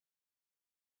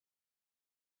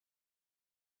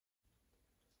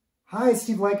Hi,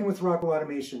 Steve Lycan with Rockwell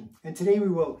Automation, and today we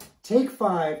will take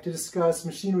 5 to discuss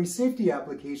machinery safety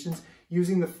applications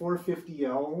using the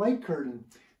 450L light curtain.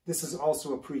 This is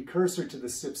also a precursor to the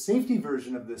CIP Safety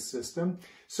version of this system,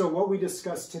 so what we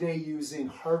discussed today using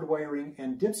hardwiring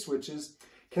and dip switches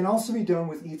can also be done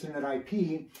with Ethernet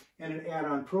IP and an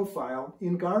add-on profile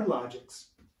in Guardshield.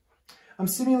 I'm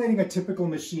simulating a typical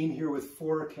machine here with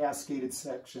 4 cascaded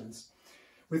sections,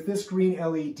 with this green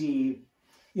LED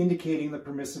indicating the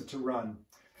permissive to run.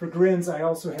 For grins, I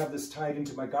also have this tied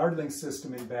into my GuardLink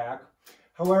system in back.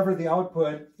 However, the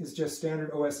output is just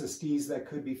standard OSSDs that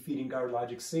could be feeding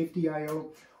Guardshield safety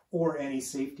I/O or any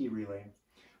safety relay.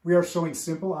 We are showing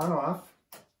simple on-off.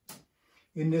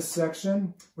 In this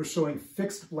section, we're showing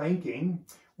fixed blanking,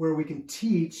 where we can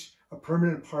teach a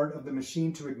permanent part of the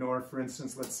machine to ignore. For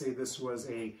instance, let's say this was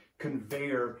a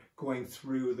conveyor going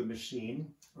through the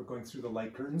machine or going through the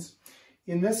light curtains.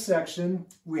 In this section,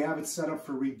 we have it set up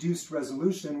for reduced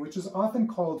resolution, which is often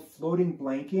called floating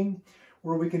blanking,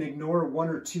 where we can ignore 1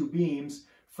 or 2 beams.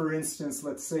 For instance,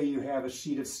 let's say you have a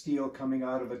sheet of steel coming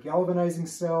out of a galvanizing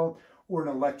cell or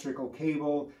an electrical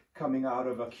cable coming out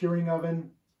of a curing oven.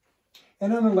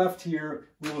 And on the left here,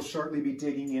 we will shortly be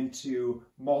digging into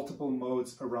multiple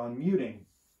modes around muting.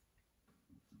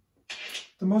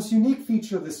 The most unique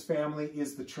feature of this family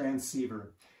is the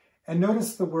transceiver. And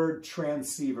notice the word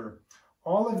transceiver.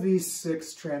 All of these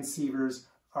 6 transceivers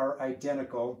are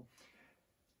identical,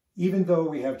 even though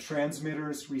we have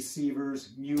transmitters,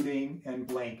 receivers, muting, and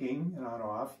blanking, and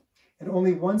on-off, and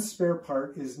only 1 spare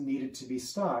part is needed to be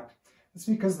stocked. That's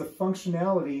because the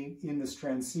functionality in this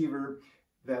transceiver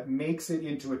that makes it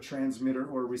into a transmitter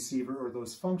or receiver or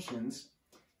those functions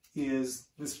is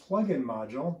this plug-in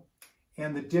module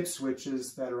and the dip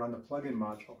switches that are on the plug-in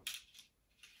module.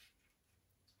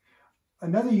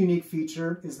 Another unique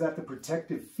feature is that the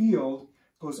protective field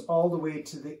goes all the way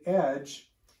to the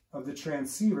edge of the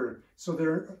transceiver. So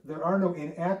there are no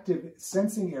inactive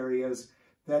sensing areas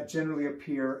that generally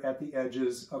appear at the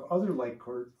edges of other light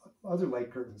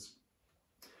curtains.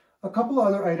 A couple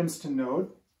other items to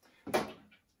note.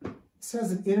 This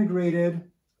has an integrated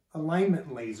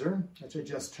alignment laser, which I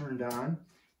just turned on,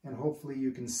 and hopefully you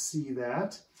can see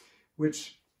that,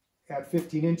 which at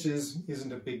 15 inches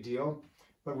isn't a big deal,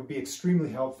 but would be extremely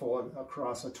helpful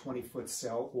across a 20-foot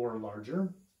cell or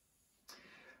larger.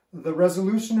 The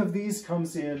resolution of these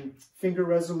comes in finger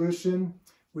resolution,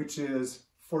 which is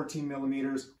 14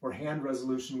 millimeters, or hand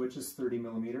resolution, which is 30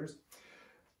 millimeters.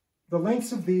 The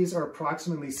lengths of these are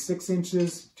approximately 6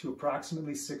 inches to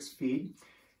approximately 6 feet.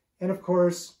 And of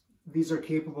course, these are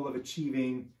capable of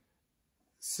achieving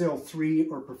SIL 3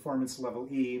 or performance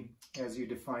level E, as you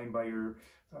define by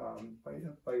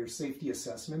your safety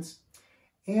assessments.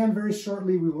 And very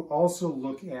shortly, we will also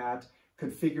look at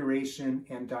configuration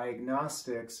and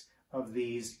diagnostics of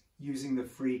these using the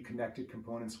free Connected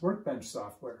Components Workbench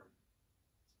software.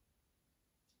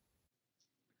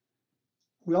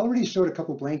 We already showed a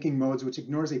couple blanking modes, which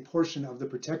ignores a portion of the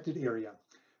protected area.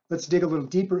 Let's dig a little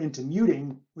deeper into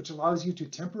muting, which allows you to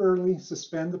temporarily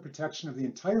suspend the protection of the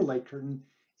entire light curtain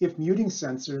if muting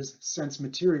sensors sense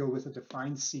material with a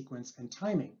defined sequence and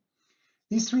timing.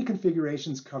 These 3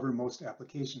 configurations cover most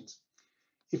applications.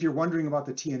 If you're wondering about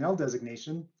the T&L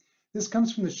designation, this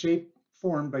comes from the shape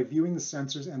formed by viewing the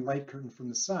sensors and light curtain from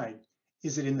the side.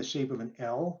 Is it in the shape of an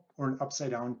L or an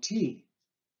upside down T?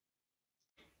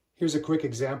 Here's a quick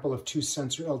example of 2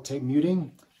 sensor L-type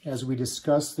muting. As we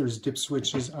discussed, there's dip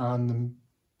switches on the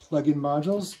plug-in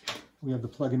modules. We have the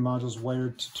plug-in modules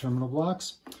wired to terminal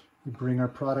blocks. We bring our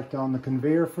product down the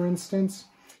conveyor, for instance.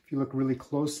 If you look really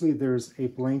closely, there's a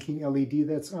blanking LED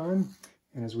that's on.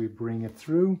 And as we bring it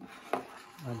through,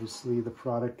 obviously the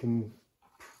product can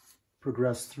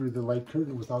progress through the light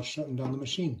curtain without shutting down the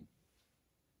machine.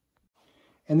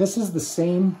 And this is the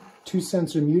same 2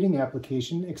 sensor muting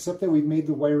application, except that we've made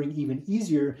the wiring even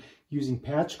easier using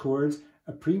patch cords,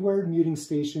 a pre-wired muting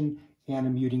station, and a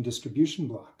muting distribution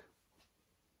block.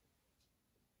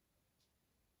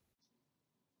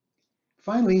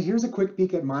 Finally, here's a quick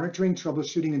peek at monitoring,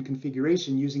 troubleshooting, and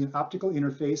configuration using an optical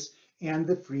interface and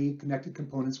the free Connected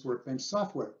Components Workbench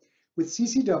software. With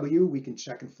CCW, we can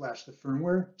check and flash the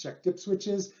firmware, check dip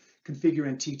switches, configure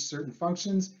and teach certain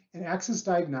functions, and access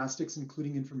diagnostics,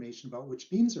 including information about which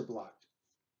beams are blocked.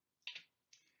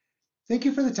 Thank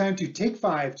you for the time to take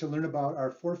 5 to learn about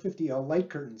our 450L light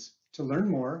curtains. To learn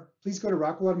more, please go to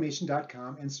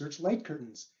rockwellautomation.com and search light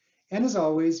curtains. And as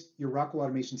always, your Rockwell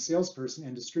Automation salesperson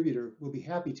and distributor will be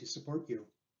happy to support you.